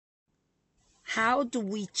How do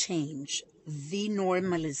we change the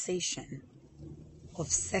normalization of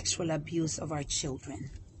sexual abuse of our children?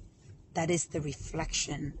 That is the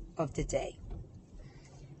reflection of the day.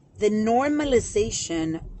 The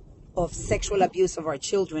normalization of sexual abuse of our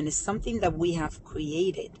children is something that we have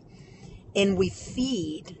created and we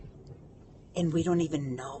feed and we don't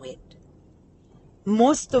even know it.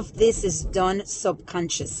 Most of this is done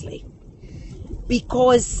subconsciously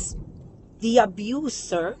because the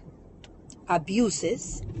abuser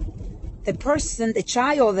abuses the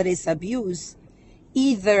child that is abused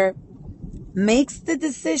either makes the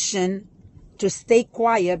decision to stay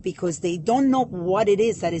quiet because they don't know what it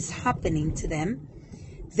is that is happening to them.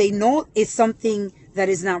 They know it's something that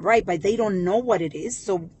is not right, but they don't know what it is.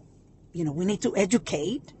 So, we need to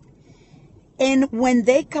educate. And when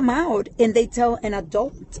they come out and they tell an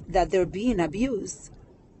adult that they're being abused,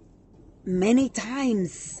 many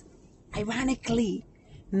times, ironically,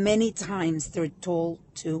 they're told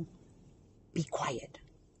to be quiet.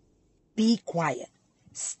 Be quiet.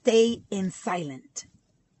 Stay in silent.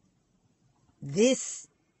 This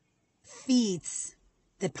feeds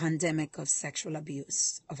the pandemic of sexual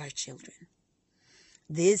abuse of our children.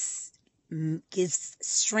 This gives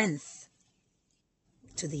strength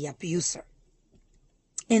to the abuser.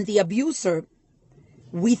 And the abuser,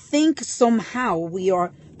 we think somehow we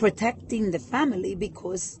are protecting the family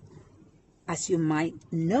because, as you might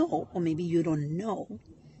know, or maybe you don't know,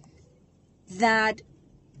 that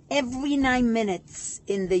every 9 minutes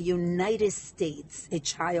in the United States, a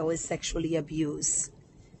child is sexually abused.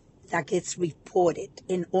 That gets reported,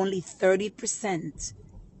 and only 30%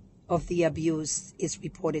 of the abuse is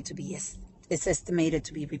reported to be, is estimated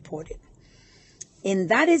to be reported. And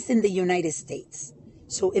that is in the United States.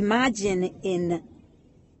 So imagine in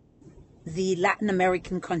the Latin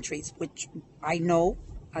American countries, which I know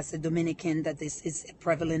as a Dominican that this is a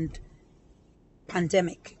prevalent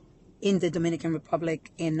pandemic in the Dominican Republic,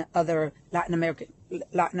 in other Latin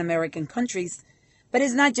American countries. But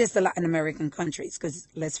it's not just the Latin American countries, because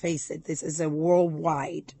let's face it, this is a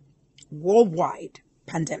worldwide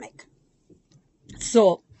pandemic.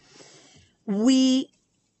 So we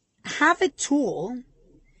have a tool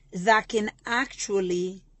that can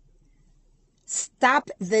actually stop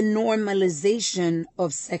the normalization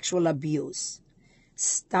of sexual abuse,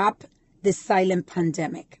 stop the silent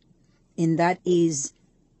pandemic, and that is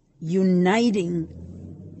uniting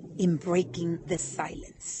in breaking the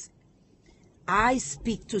silence. I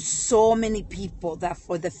speak to so many people that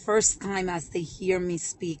for the first time as they hear me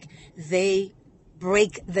speak, they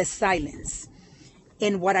break the silence.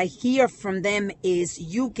 And what I hear from them is,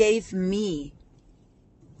 you gave me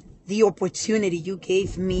the opportunity, you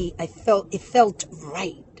gave me, it felt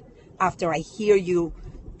right after I hear you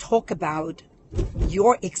talk about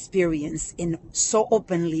your experience in so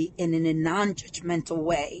openly and in a non-judgmental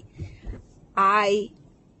way. I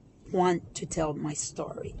want to tell my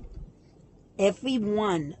story.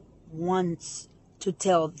 Everyone wants to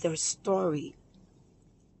tell their story.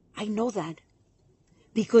 I know that.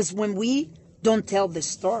 Because when we don't tell the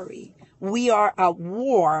story, we are at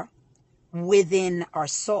war within our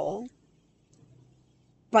soul.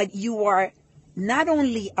 But you are not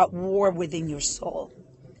only at war within your soul,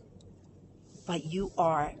 but you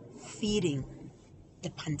are feeding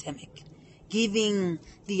the pandemic, giving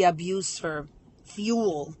the abuser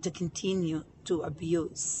fuel to continue to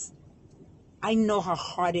abuse. I know how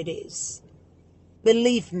hard it is.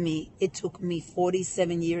 Believe me, it took me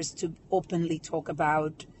 47 years to openly talk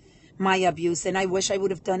about my abuse, and I wish I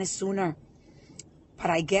would have done it sooner.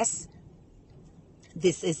 But I guess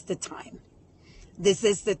this is the time. This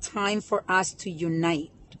is the time for us to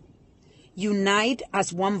unite. Unite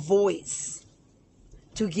as one voice,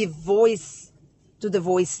 to give voice to the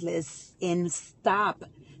voiceless and stop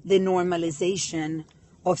the normalization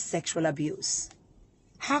of sexual abuse.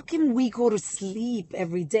 How can we go to sleep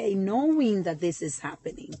every day knowing that this is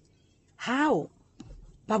happening? How?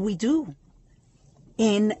 But we do.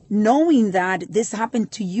 And knowing that this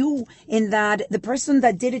happened to you and that the person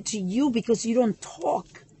that did it to you because you don't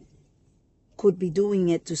talk could be doing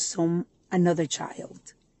it to another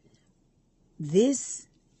child. This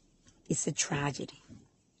is a tragedy.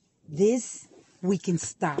 This we can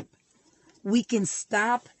stop. We can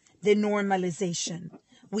stop the normalization.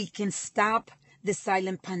 We can stop the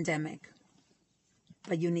silent pandemic.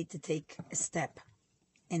 But you need to take a step.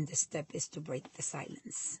 And the step is to break the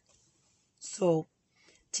silence. So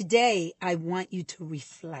today I want you to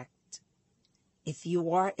reflect. If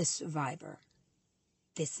you are a survivor,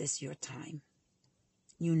 this is your time.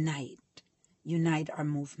 Unite. Unite our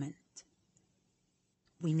movement.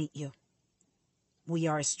 We need you. We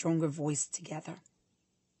are a stronger voice together.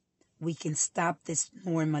 we can stop this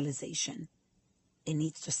normalization. It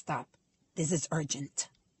needs to stop. This is urgent.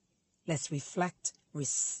 Let's reflect,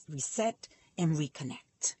 reset, and reconnect.